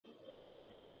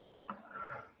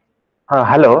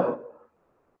Hello,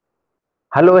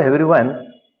 hello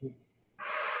everyone.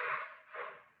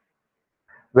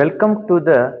 Welcome to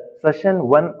the session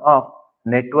 1 of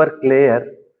Network Layer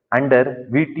under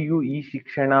VTU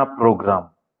e-Shikshana program.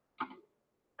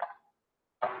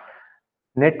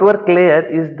 Network layer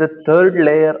is the third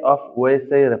layer of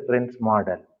OSI reference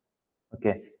model.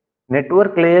 Okay.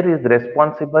 Network layer is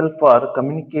responsible for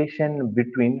communication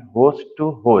between host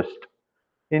to host.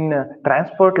 In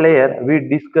transport layer, we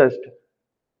discussed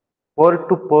port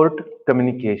to port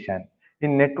communication.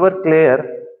 In network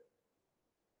layer,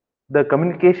 the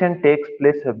communication takes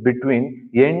place between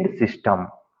end system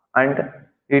and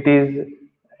it is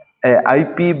a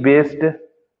IP based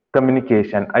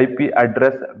communication, IP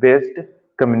address based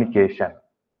communication.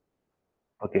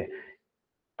 Okay.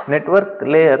 Network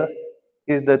layer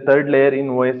is the third layer in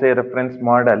OSI reference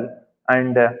model,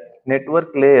 and network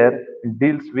layer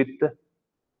deals with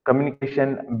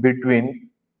communication between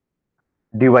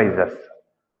devices,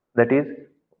 that is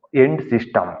end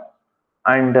system.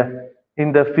 And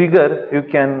in the figure you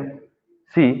can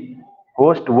see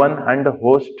host 1 and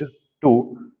host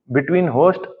 2. Between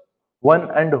host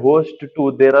 1 and host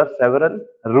 2 there are several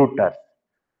routers.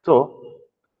 So,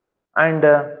 and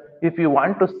if you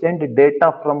want to send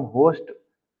data from host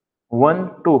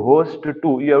 1 to host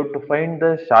 2, you have to find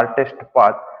the shortest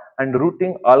path, and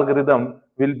routing algorithm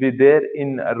will be there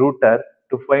in a router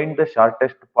to find the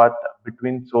shortest path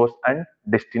between source and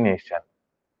destination.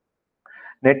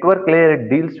 Network layer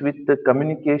deals with the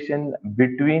communication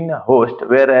between host,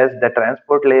 whereas the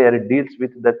transport layer deals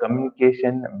with the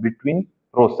communication between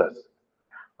process.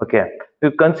 Okay,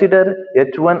 you consider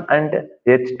H1 and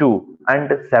H2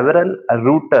 and several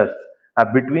routers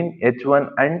between H1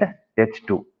 and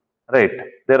H2. Right,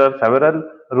 there are several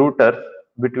routers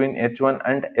between H1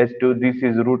 and H2. This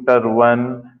is router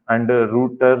 1 and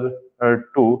router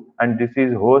 2, and this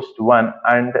is host 1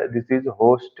 and this is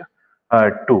host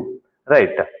 2. Right.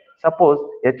 Suppose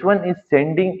H1 is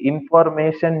sending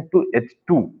information to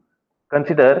H2.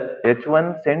 Consider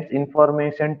H1 sends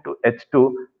information to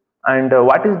H2, and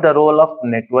what is the role of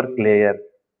network layer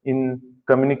in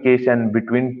communication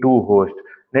between two hosts?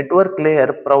 Network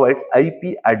layer provides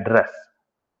IP address,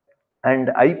 and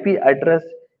IP address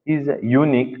is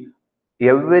unique.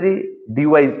 Every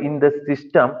device in the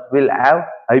system will have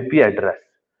IP address.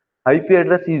 IP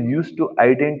address is used to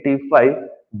identify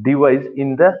device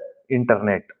in the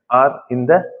internet or in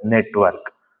the network.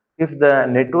 If the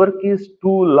network is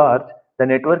too large, the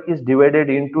network is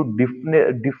divided into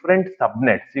different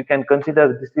subnets. You can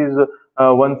consider this is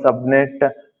one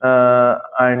subnet,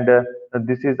 and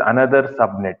this is another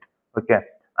subnet. Okay,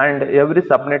 and every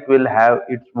subnet will have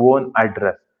its own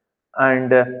address,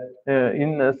 and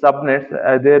in subnets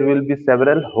there will be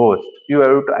several hosts. You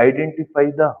have to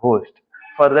identify the host.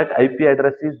 For that, IP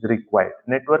address is required.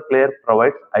 Network layer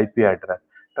provides IP address,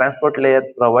 transport layer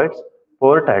provides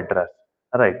port address,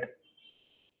 right?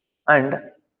 And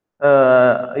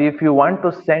if you want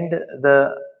to send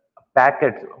the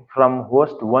packets from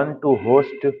host 1 to host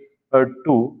 2,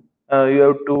 you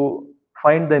have to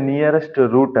find the nearest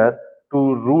router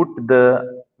to route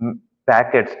the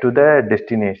packets to the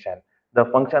destination. The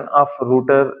function of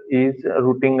router is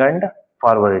routing and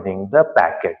forwarding the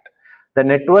packet. The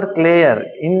network layer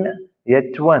in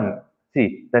H1,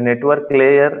 see, the network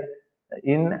layer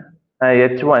in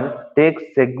H1 takes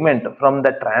segment from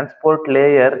the transport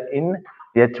layer in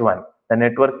H1. The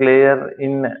network layer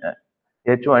in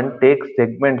H1 takes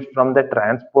segments from the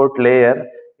transport layer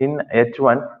in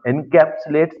H1,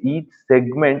 encapsulates each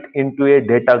segment into a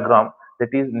datagram,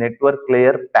 that is network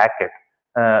layer packet.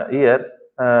 Here,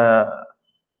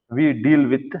 we deal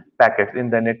with packets. In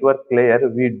the network layer,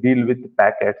 we deal with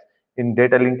packets. In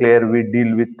data link layer, we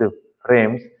deal with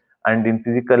frames, and in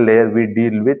physical layer, we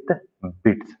deal with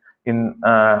bits. In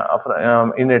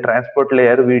a transport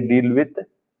layer, we deal with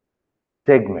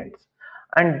segments.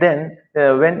 And then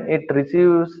when it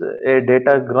receives a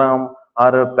datagram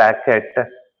or a packet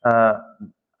uh,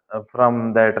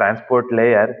 from the transport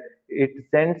layer, it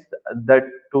sends that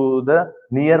to the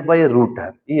nearby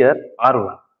router, here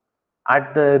R1.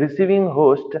 At the receiving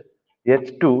host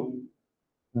H2,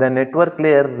 the network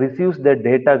layer receives the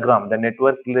datagram. The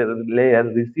network layer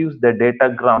receives the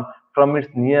datagram from its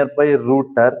nearby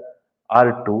router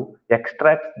R2,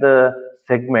 extracts the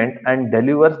segment and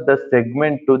delivers the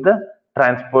segment to the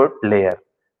transport layer.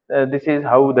 This is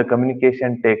how the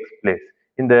communication takes place.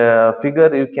 In the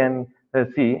figure, you can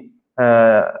see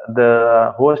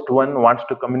the host 1 wants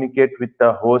to communicate with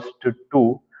the host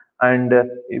 2, and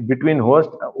between host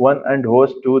 1 and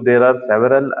host 2 there are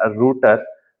several routers,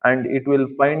 and it will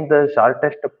find the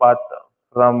shortest path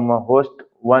from host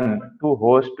 1 to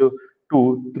host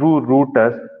 2 through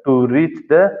routers to reach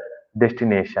the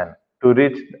destination, to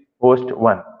reach host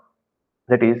 1.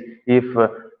 That is, if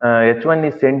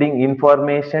H1 is sending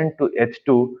information to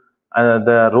H2,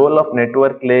 the role of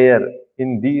network layer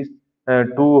in these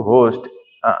two hosts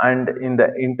and in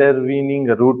the intervening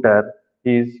router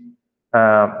is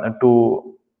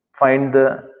to find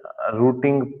the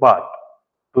routing path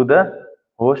to the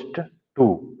host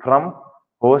 2 from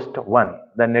host 1.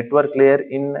 The network layer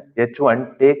in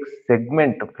H1 takes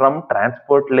segment from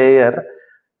transport layer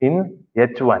in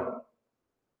H1,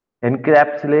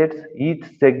 encapsulates each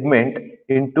segment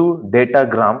into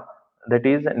datagram, that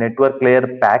is network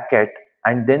layer packet,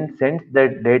 and then sends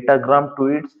the datagram to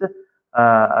its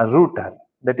router,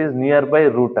 that is nearby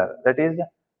router, that is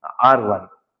R1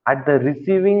 at the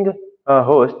receiving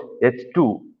host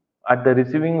H2. At the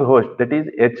receiving host, that is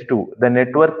H2, the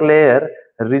network layer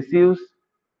receives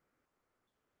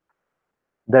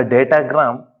the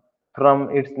datagram from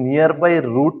its nearby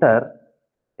router,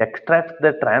 extracts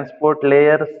the transport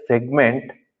layer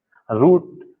segment,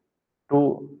 route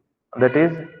to, that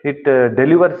is, it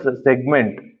delivers a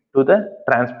segment to the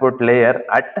transport layer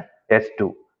at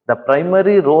S2. The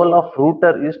primary role of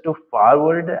router is to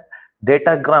forward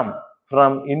datagram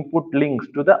from input links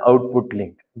to the output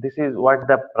link. This is what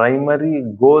the primary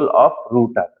goal of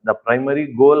router. The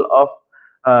primary goal of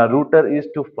router is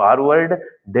to forward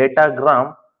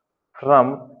datagram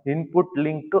from input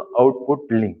link to output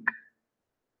link.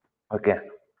 Okay.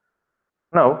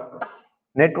 Now,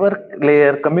 network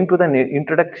layer, coming to the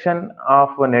introduction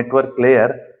of a network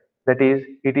layer, that is,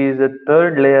 it is a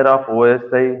third layer of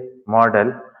OSI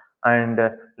model, and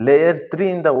layer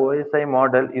 3 in the OSI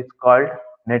model is called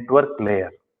network layer.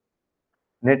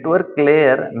 Network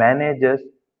layer manages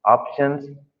options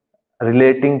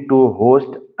relating to host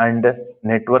and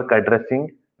network addressing,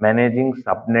 managing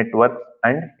subnetworks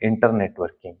and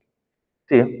internetworking.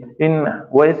 See, in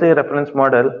OSI reference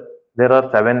model, there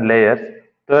are 7 layers.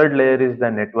 Third layer is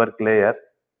the network layer,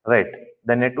 right?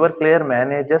 The network layer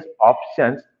manages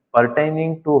options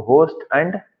pertaining to host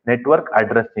and network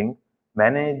addressing,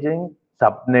 managing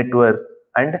subnetwork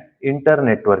and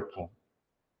internetworking.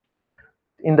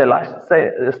 In the last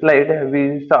slide,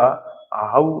 we saw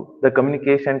how the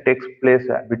communication takes place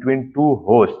between two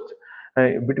hosts.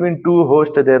 Between two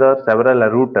hosts, there are several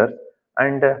routers,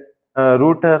 and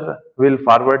router will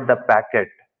forward the packet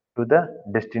to the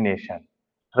destination,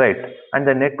 right? And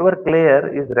the network layer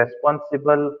is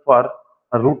responsible for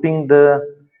routing the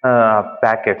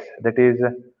packets. That is,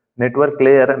 network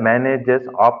layer manages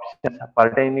options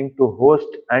pertaining to host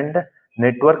and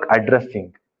network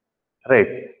addressing, right,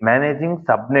 managing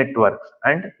subnetworks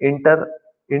and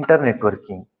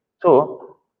internetworking.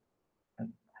 So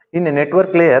in a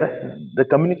network layer, the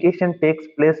communication takes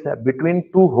place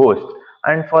between two hosts,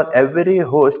 and for every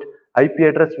host IP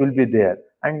address will be there,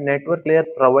 and network layer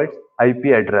provides IP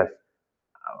address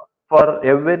for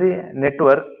every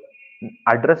network.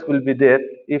 Address will be there.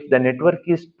 If the network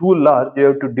is too large, you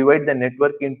have to divide the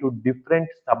network into different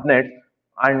subnets,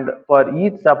 and for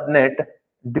each subnet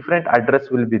different address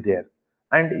will be there,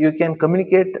 and you can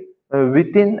communicate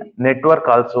within network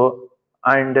also,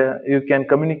 and you can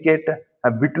communicate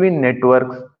between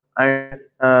networks and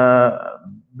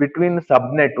between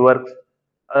subnetworks.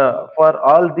 For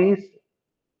all these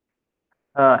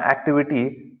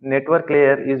activity, network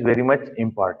layer is very much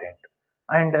important.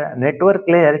 And network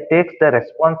layer takes the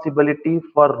responsibility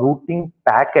for routing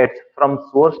packets from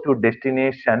source to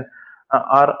destination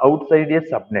or outside a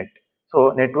subnet.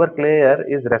 So network layer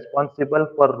is responsible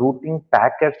for routing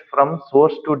packets from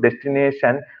source to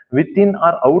destination within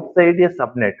or outside a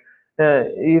subnet.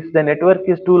 If the network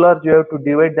is too large, you have to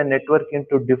divide the network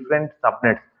into different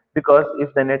subnets, because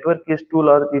if the network is too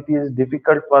large, it is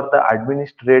difficult for the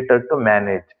administrator to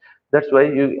manage. That's why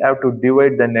you have to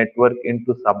divide the network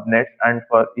into subnets, and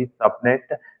for each subnet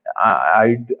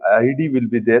ID will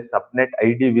be there, subnet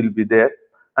ID will be there,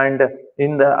 and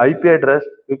in the IP address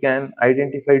you can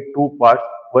identify two parts.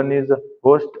 One is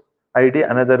host ID,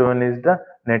 another one is the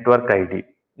network ID.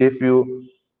 If you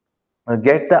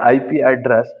get the IP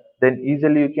address, then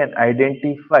easily you can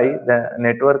identify the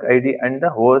network ID and the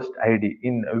host ID,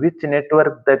 in which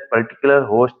network that particular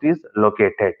host is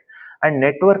located. And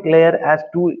network layer has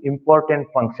two important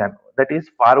functions, that is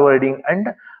forwarding and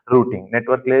routing.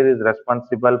 Network layer is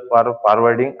responsible for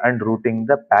forwarding and routing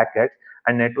the packets,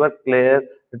 and network layer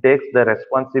takes the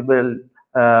responsible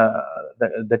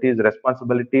that is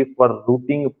responsibility for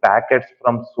routing packets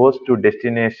from source to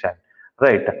destination,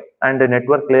 right? And the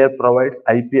network layer provides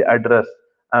IP address.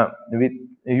 With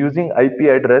using IP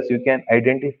address, you can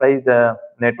identify the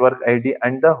network ID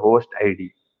and the host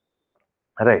ID,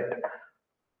 right?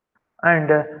 and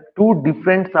two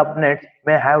different subnets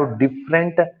may have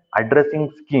different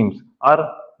addressing schemes or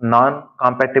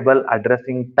non-compatible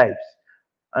addressing types.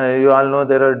 You all know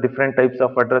there are different types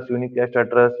of address: unicast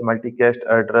address, multicast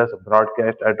address,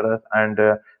 broadcast address, and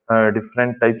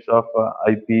different types of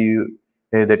IP,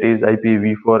 that is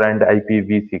IPv4 and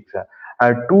IPv6.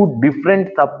 Two different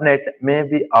subnet may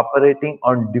be operating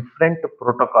on different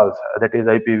protocols, that is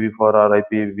IPv4 or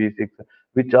IPv6,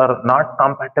 which are not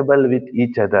compatible with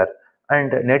each other.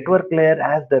 And network layer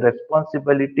has the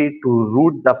responsibility to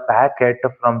route the packet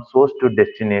from source to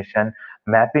destination,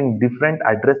 mapping different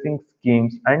addressing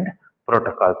schemes and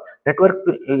protocols. Network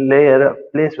layer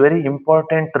plays very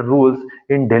important roles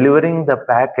in delivering the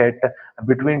packet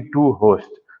between two hosts.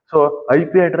 So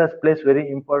IP address plays very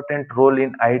important role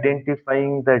in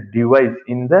identifying the device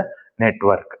in the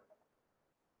network.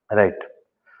 Right.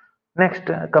 Next,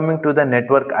 coming to the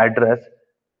network address,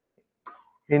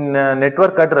 in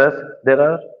network address,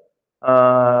 there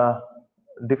are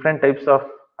different types of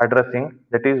addressing.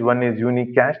 That is, one is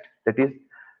unicast, that is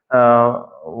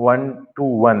one to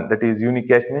one. That is,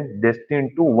 unicast means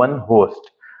destined to one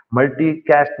host.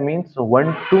 Multicast means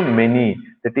one to many.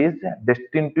 That is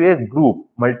destined to a group.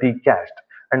 Multicast.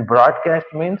 And broadcast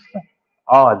means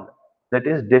all. That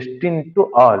is destined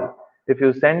to all. If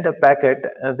you send a packet,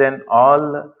 then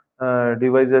all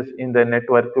devices in the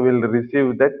network will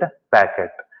receive that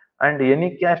packet. And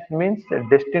any cast means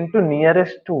destined to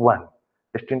nearest one.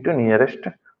 Destined to nearest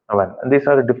one. And these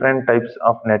are different types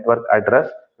of network address.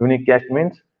 Unicast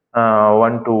means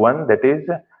one to one. That is,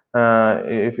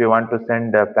 if you want to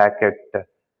send a packet,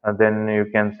 then you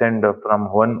can send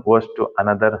from one host to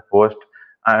another host.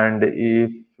 And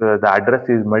if the address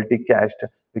is multicast,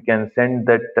 you can send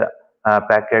that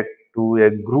packet to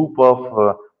a group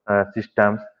of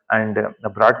systems. And the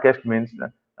broadcast means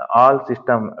all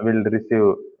system will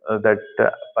receive that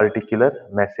particular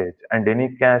message. And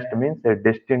any cast means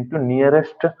destined to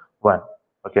nearest one.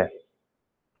 Okay.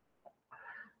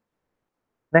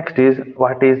 Next is,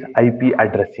 what is IP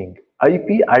addressing?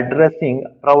 IP addressing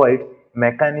provides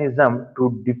mechanism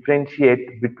to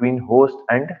differentiate between host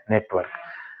and network.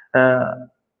 Uh,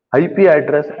 IP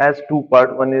address has two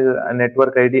parts. One is a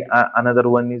network ID, another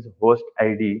one is host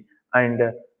ID, and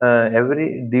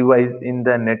every device in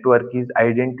the network is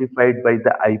identified by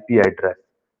the IP address.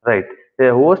 Right.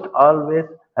 The host always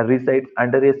resides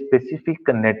under a specific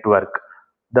network.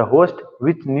 The host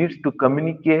which needs to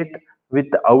communicate with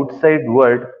the outside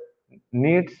world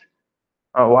needs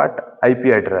what? IP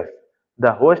address.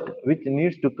 The host which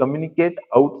needs to communicate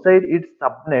outside its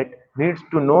subnet needs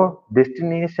to know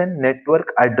destination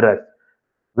network address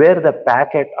where the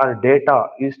packet or data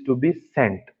is to be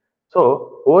sent.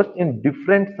 So hosts in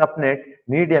different subnet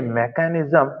need a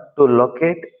mechanism to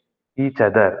locate each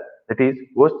other. That is,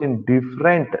 hosts in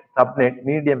different subnet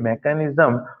need a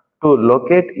mechanism to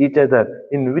locate each other.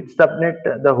 In which subnet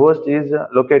the host is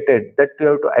located, that you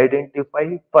have to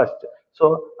identify first.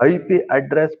 So IP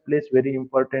address plays very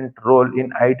important role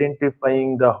in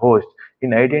identifying the host,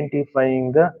 in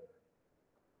identifying the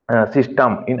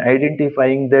system, in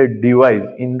identifying the device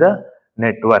in the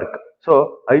network.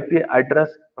 So IP address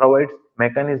provides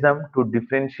mechanism to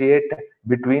differentiate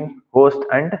between host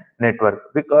and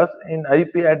network, because in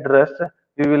IP address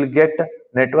you will get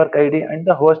network ID and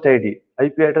the host ID.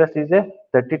 IP address is a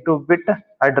 32-bit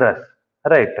address,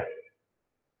 right?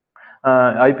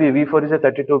 IPv4 is a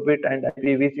 32-bit and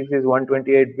IPv6 is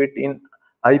 128-bit. In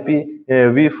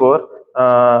IPv4,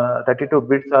 32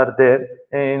 bits are there.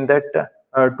 In that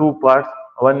two parts,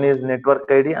 one is network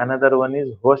ID, another one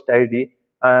is host ID.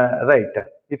 Right.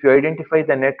 If you identify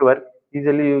the network,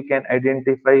 easily you can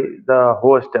identify the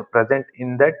host present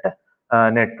in that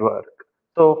network.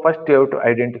 So first you have to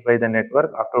identify the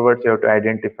network, afterwards you have to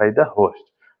identify the host.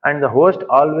 And the host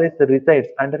always resides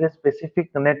under a specific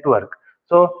network.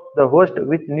 So the host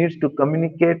which needs to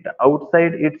communicate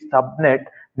outside its subnet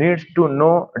needs to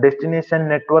know destination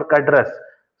network address.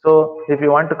 So if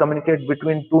you want to communicate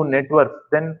between two networks,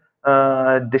 then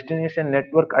destination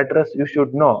network address you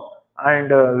should know, and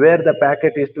where the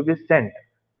packet is to be sent.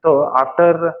 So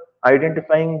after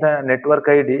identifying the network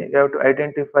ID, you have to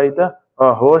identify the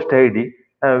host ID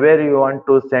where you want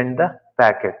to send the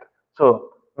packet. So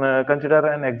consider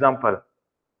an example.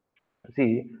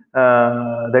 See,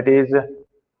 that is,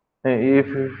 if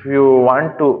you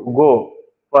want to go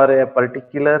for a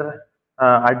particular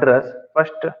address,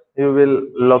 first you will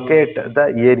locate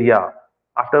the area.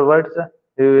 Afterwards,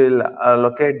 you will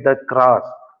locate the cross.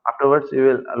 Afterwards,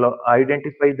 you will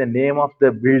identify the name of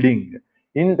the building.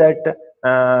 In that,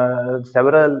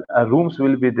 several rooms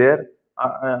will be there.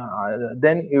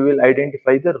 Then you will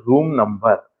identify the room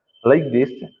number. Like this,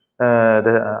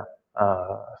 the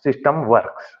system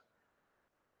works,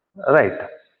 right?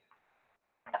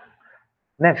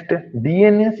 Next,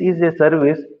 DNS is a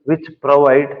service which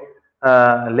provide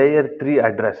layer 3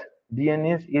 address.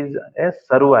 DNS is a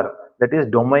server, that is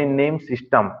domain name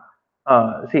system.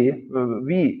 See,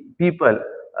 we people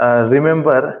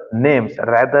remember names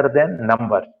rather than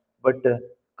numbers, but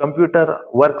computer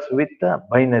works with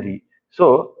binary.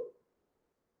 So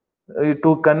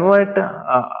to convert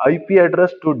IP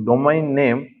address to domain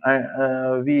name,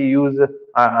 we use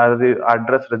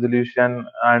address resolution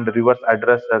and reverse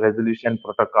address resolution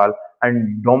protocol.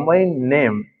 And domain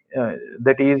name,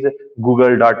 that is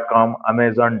google.com,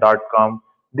 amazon.com,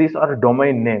 these are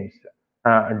domain names.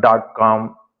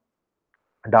 .com,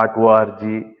 .org,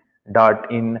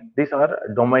 .in, these are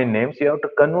domain names. You have to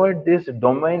convert this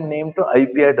domain name to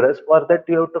IP address. For that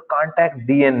you have to contact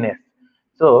DNS.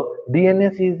 So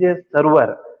DNS is a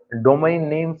server. Domain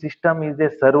name system is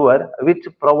a server which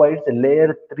provides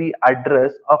layer 3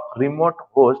 address of remote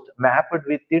host mapped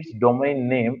with its domain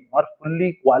name or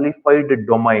fully qualified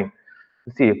domain.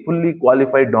 See, fully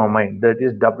qualified domain, that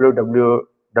is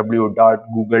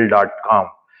www.google.com.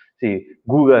 See,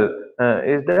 Google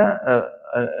is the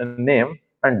name,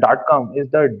 and .com is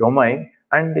the domain,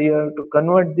 and you have to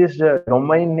convert this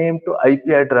domain name to IP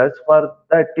address. For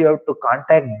that you have to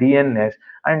contact DNS.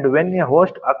 And when a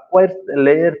host acquires the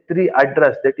layer 3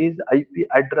 address, that is IP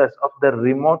address of the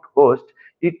remote host,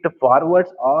 it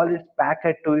forwards all its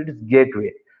packet to its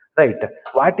gateway. Right.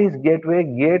 What is gateway?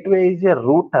 Gateway is a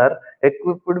router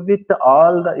equipped with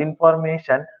all the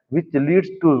information which leads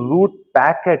to route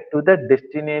packet to the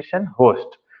destination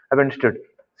host. Have you understood?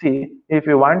 See, if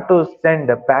you want to send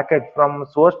a packet from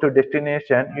source to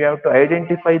destination, you have to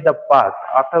identify the path.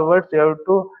 Afterwards, you have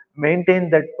to maintain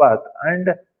that path,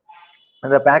 and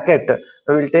the packet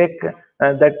will take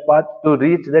that path to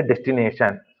reach the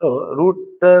destination. So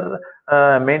router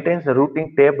maintains a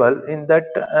routing table. In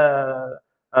that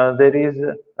there is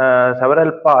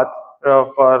several paths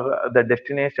for the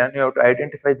destination. You have to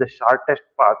identify the shortest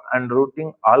path, and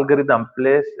routing algorithm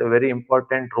plays a very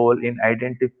important role in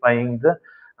identifying the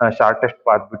shortest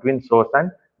path between source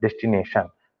and destination,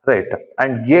 right?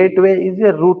 And gateway is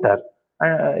a router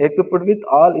equipped with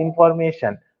all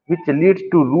information which leads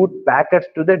to route packets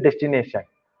to the destination,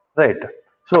 right?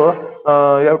 So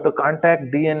you have to contact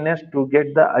DNS to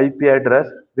get the IP address,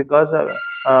 because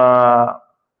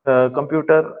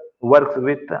computer works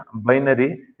with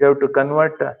binary. You have to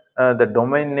convert the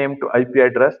domain name to IP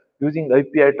address. Using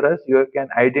IP address, you can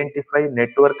identify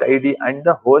network ID and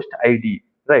the host ID,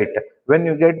 right? When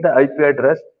you get the IP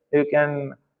address, you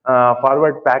can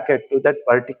forward packet to that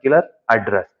particular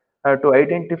address. To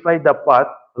identify the path,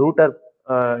 router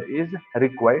is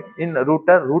required. In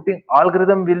router, routing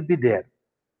algorithm will be there,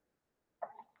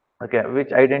 okay,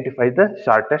 which identifies the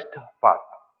shortest path.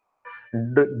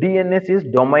 DNS is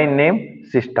domain name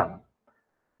system,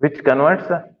 which converts,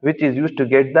 which is used to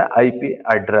get the IP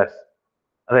address,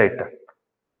 right?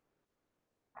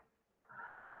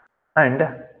 And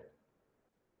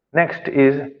next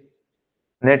is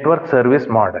network service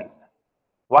model.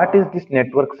 What is this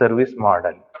network service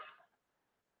model?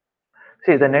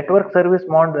 See, the network service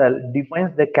model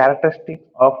defines the characteristics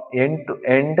of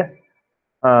end-to-end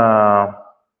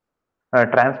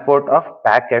transport of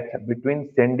packets between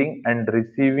sending and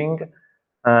receiving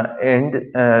end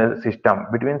system,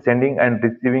 between sending and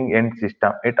receiving end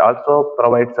system. It also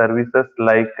provides services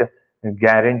like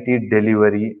guaranteed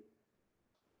delivery,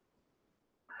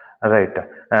 right?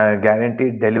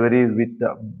 Guaranteed delivery with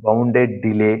bounded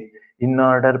delay, in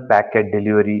order packet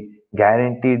delivery,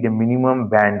 guaranteed minimum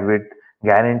bandwidth,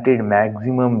 guaranteed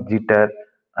maximum jitter,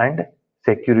 and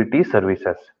security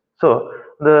services. So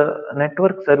the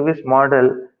network service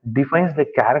model defines the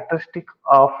characteristic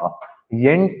of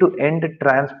end-to-end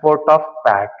transport of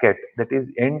packet, that is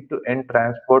end-to-end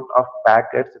transport of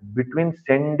packets between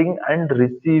sending and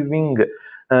receiving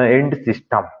end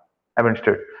system. I've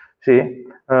understood. See,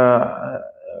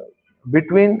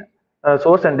 between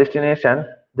source and destination,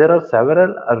 there are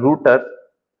several routers,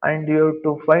 and you have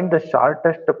to find the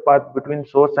shortest path between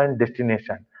source and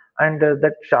destination. And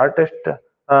that shortest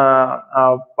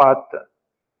path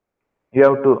you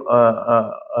have to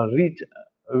reach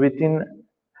within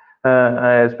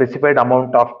a specified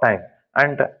amount of time.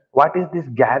 And what is this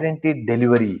guaranteed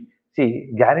delivery?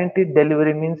 See, guaranteed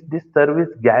delivery means this service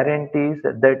guarantees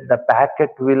that the packet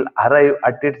will arrive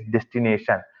at its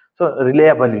destination. So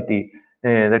reliability,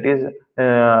 that is,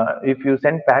 if you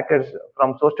send packets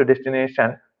from source to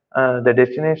destination, the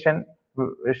destination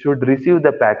should receive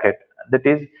the packet. That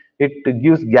is, it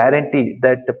gives guarantee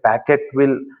that the packet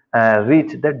will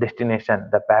reach the destination.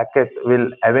 The packet will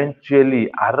eventually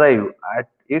arrive at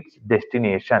its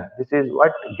destination. This is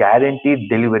what guaranteed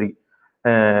delivery.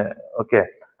 Uh, okay.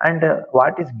 And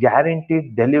what is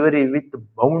guaranteed delivery with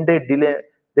bounded delay?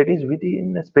 That is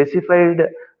within a specified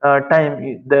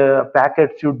time, the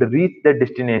packet should reach the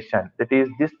destination. That is,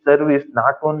 this service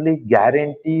not only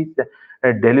guarantees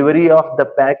delivery of the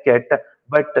packet,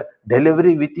 but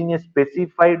delivery within a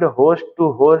specified host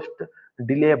to host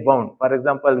delay bound. For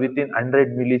example, within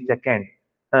 100 millisecond,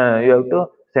 you have to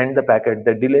send the packet.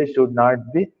 The delay should not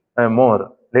be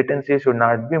more. Latency should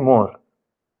not be more.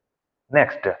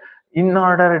 Next, in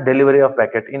order delivery of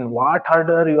packet. In what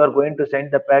order you are going to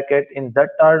send the packet? In that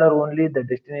order only the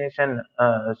destination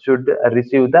should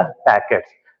receive the packets.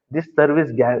 This service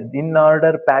in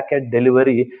order packet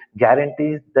delivery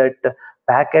guarantees that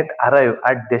packet arrive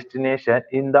at destination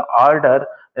in the order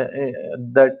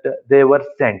that they were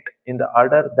sent. In the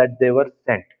order that they were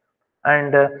sent,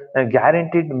 and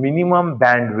guaranteed minimum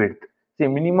bandwidth. See,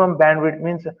 minimum bandwidth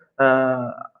means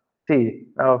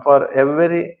for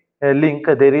every link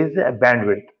there is a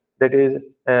bandwidth, that is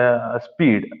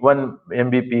speed 1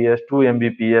 Mbps, 2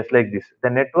 Mbps, like this. The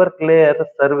network layer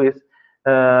service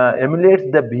emulates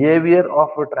the behavior of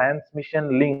a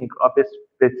transmission link of a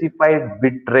specified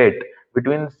bit rate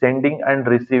between sending and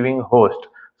receiving host.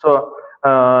 So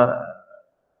a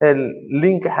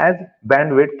link has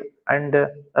bandwidth, and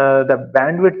the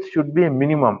bandwidth should be a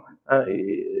minimum.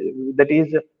 That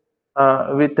is,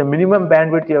 with the minimum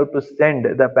bandwidth, you have to send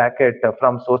the packet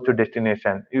from source to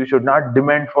destination. You should not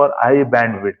demand for high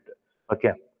bandwidth.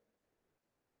 Okay.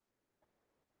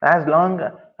 As long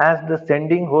as the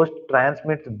sending host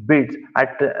transmits bits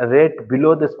at a rate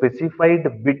below the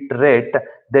specified bit rate,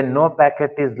 then no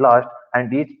packet is lost,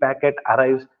 and each packet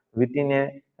arrives within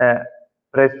a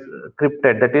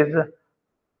prescripted, that is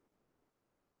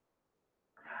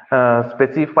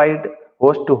specified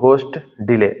host to host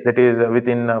delay, that is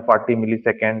within 40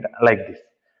 millisecond, like this.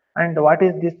 And what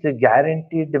is this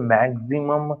guaranteed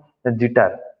maximum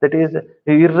jitter? That is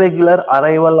irregular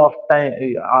arrival of time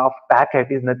of packet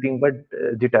is nothing but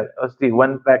jitter. See,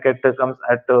 one packet comes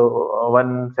at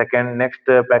 1 second, next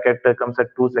packet comes at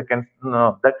 2 seconds.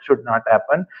 No, that should not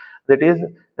happen. That is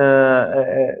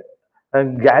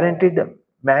guaranteed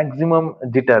maximum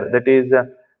jitter. That is,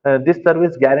 this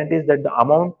service guarantees that the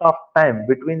amount of time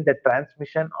between the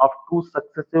transmission of two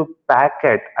successive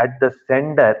packets at the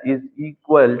sender is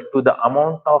equal to the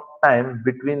amount of time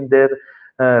between their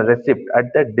receipt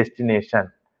at the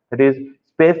destination. That is,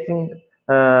 spacing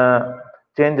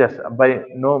changes by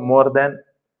no more than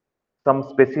some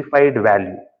specified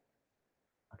value.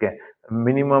 Okay,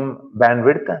 minimum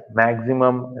bandwidth,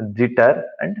 maximum jitter,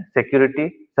 and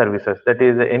security services, that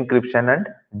is encryption and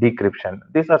decryption.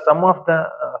 These are some of the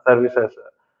services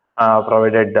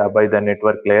provided by the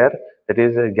network layer. That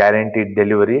is guaranteed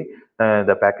delivery.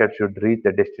 The packet should reach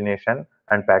the destination,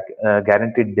 and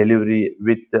guaranteed delivery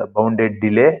with bounded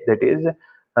delay. That is,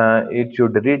 it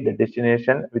should reach the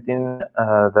destination within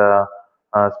the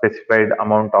specified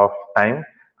amount of time.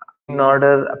 In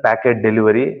order packet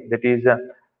delivery, that is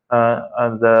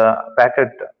the packet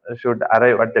should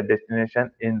arrive at the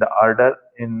destination in the order,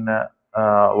 in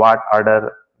what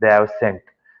order they have sent.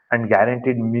 And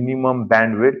guaranteed minimum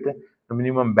bandwidth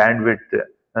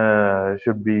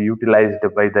should be utilized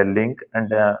by the link,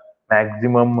 and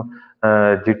maximum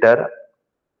jitter,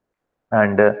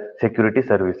 and security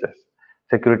services,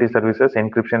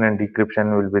 encryption and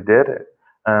decryption will be there.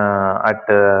 At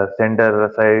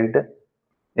sender side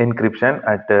encryption,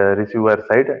 at receiver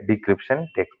side decryption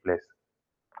takes place.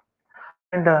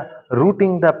 And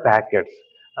routing the packets.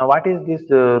 What is this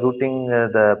routing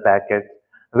the packets?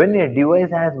 When a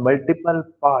device has multiple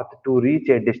paths to reach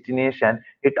a destination,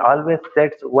 it always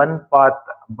sets one path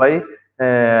by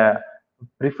uh,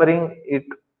 preferring it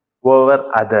over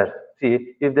other.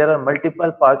 See, if there are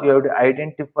multiple paths, you have to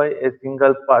identify a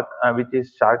single path which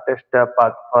is shortest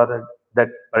path for that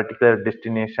particular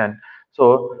destination.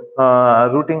 So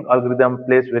routing algorithm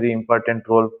plays very important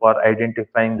role for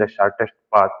identifying the shortest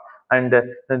path, and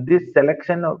this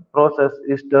selection process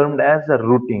is termed as a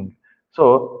routing.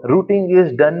 So routing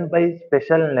is done by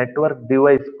special network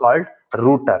device called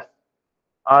routers,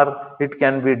 or it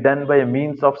can be done by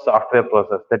means of software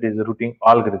process, that is routing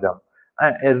algorithm.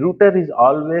 And a router is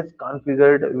always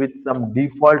configured with some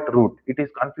default route. It is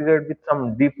configured with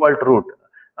some default route,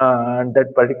 and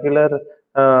that particular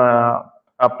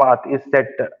path is set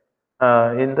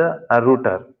in the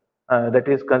router. That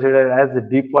is considered as the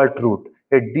default route.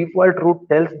 A default route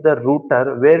tells the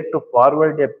router where to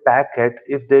forward a packet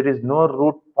if there is no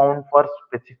route found for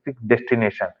specific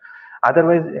destination.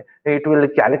 Otherwise, it will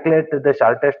calculate the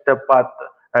shortest path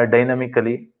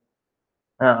dynamically.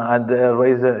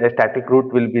 Otherwise, a static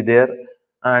route will be there,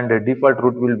 and a default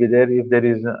route will be there if there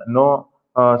is no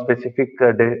specific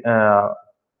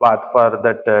path for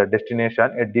that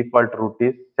destination. A default route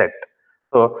is set.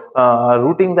 So,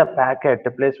 routing the packet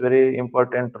plays very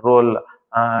important role.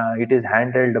 It is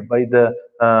handled by the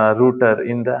router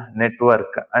in the network,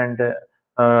 and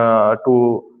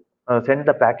to send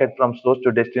the packet from source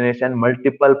to destination,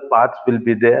 multiple paths will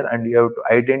be there, and you have to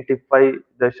identify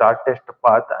the shortest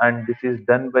path, and this is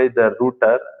done by the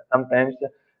router. Sometimes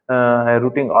a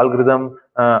routing algorithm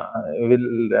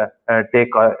will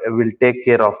take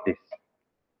care of this.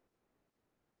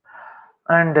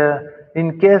 And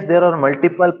in case there are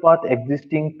multiple paths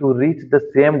existing to reach the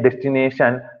same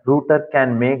destination, router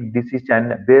can make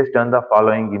decision based on the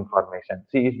following information.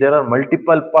 See, if there are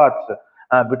multiple paths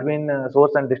between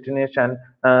source and destination,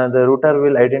 the router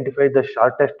will identify the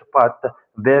shortest path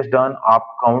based on op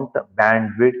count,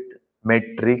 bandwidth,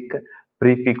 metric,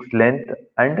 prefix length,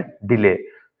 and delay.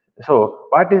 So,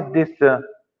 what is this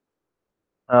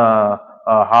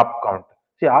hop count?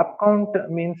 See, hop count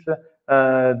means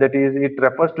that is, it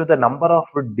refers to the number of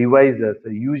devices,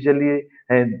 usually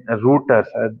routers,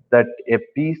 that a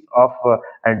piece of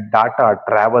data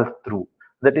travels through.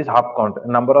 That is hop count.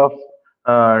 Number of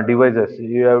devices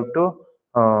you have to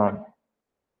uh,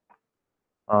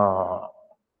 uh,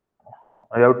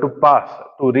 you have to pass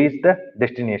to reach the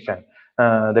destination.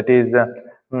 That is,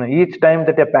 each time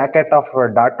that a packet of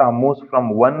data moves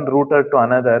from one router to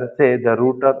another, say the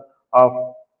router of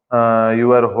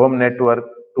your home network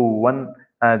to one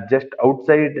just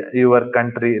outside your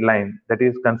country line, that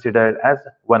is considered as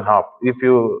one hop. If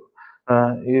you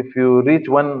reach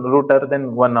one router,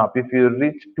 then one hop. If you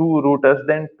reach two routers,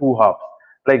 then two hops.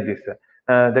 Like this.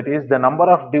 That is the number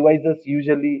of devices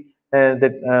usually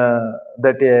that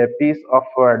a piece of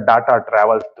data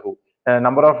travels through.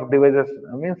 Number of devices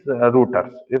means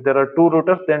routers. If there are two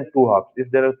routers, then two hops.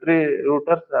 If there are three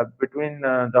routers between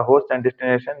the host and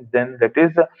destination, then that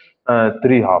is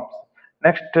three hops.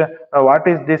 Next, what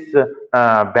is this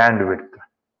bandwidth?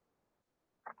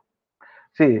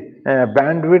 See,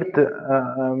 bandwidth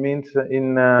means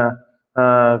in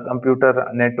computer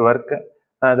network,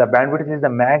 the bandwidth is the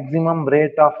maximum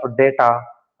rate of data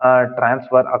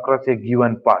transfer across a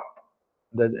given path.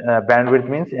 The bandwidth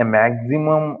means a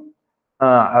maximum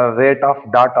rate of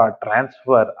data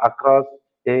transfer across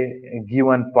a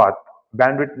given path.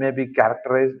 Bandwidth may be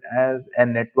characterized as a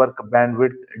network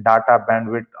bandwidth, data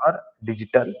bandwidth, or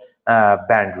digital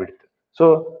bandwidth.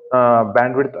 So,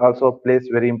 bandwidth also plays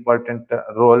very important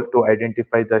role to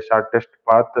identify the shortest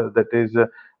path. That is,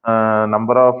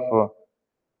 number of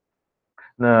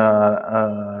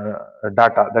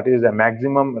data, that is a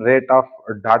maximum rate of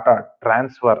data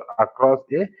transfer across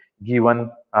a given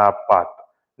path.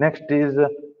 Next is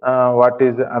what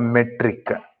is a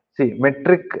metric. See,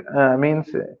 metric means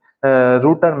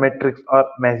router metrics are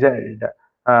measured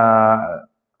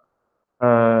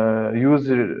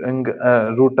using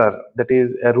router, that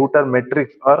is a router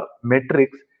metrics or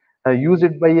metrics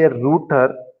used by a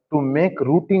router to make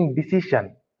routing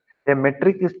decision. A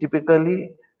metric is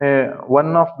typically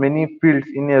one of many fields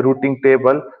in a routing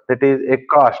table. That is a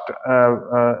cost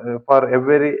for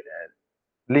every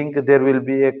link. There will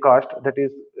be a cost that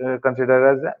is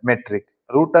considered as a metric.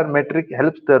 Router metric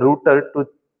helps the router to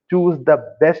choose the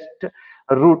best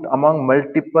route among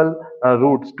multiple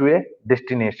routes to a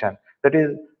destination. That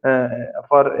is,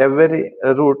 for every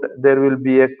route there will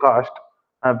be a cost.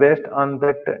 Based on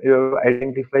that, you have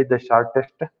identified the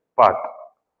shortest path.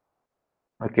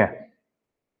 Okay,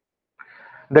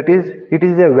 that is, it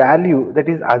is a value that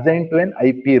is assigned to an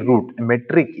IP route. A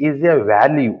metric is a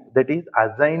value that is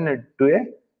assigned to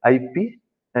a IP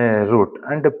route.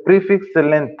 And the prefix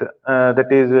length,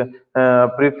 that is,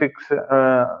 prefix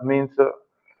means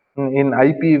in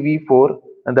IPv4,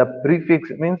 the prefix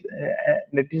means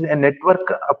it is a network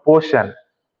portion.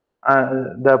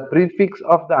 The prefix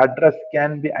of the address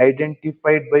can be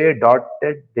identified by a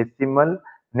dotted decimal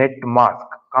net mask,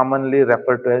 commonly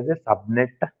referred to as a subnet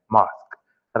mask.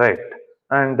 Right.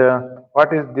 And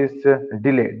what is this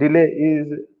delay? Delay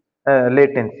is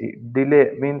latency.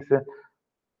 Delay means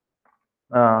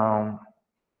um,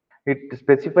 it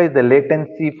specifies the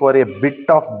latency for a bit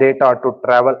of data to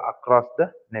travel across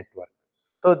the network.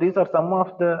 So these are some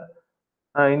of the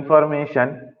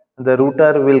information the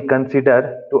router will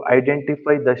consider to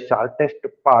identify the shortest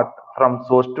path from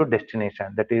source to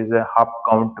destination. That is hop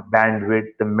count,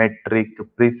 bandwidth, metric,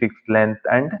 prefix length,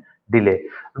 and delay.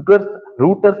 Because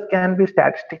routers can be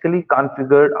statistically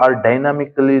configured or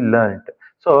dynamically learned.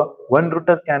 So one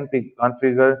router can be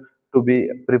configured to be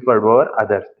preferred over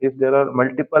others. If there are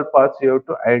multiple paths, you have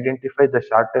to identify the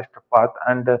shortest path,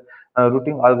 and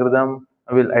routing algorithm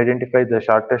will identify the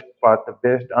shortest path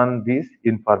based on this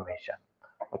information.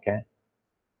 Okay.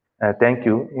 Thank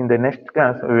you. In the next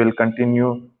class, we will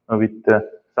continue with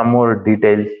some more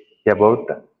details about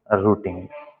routing.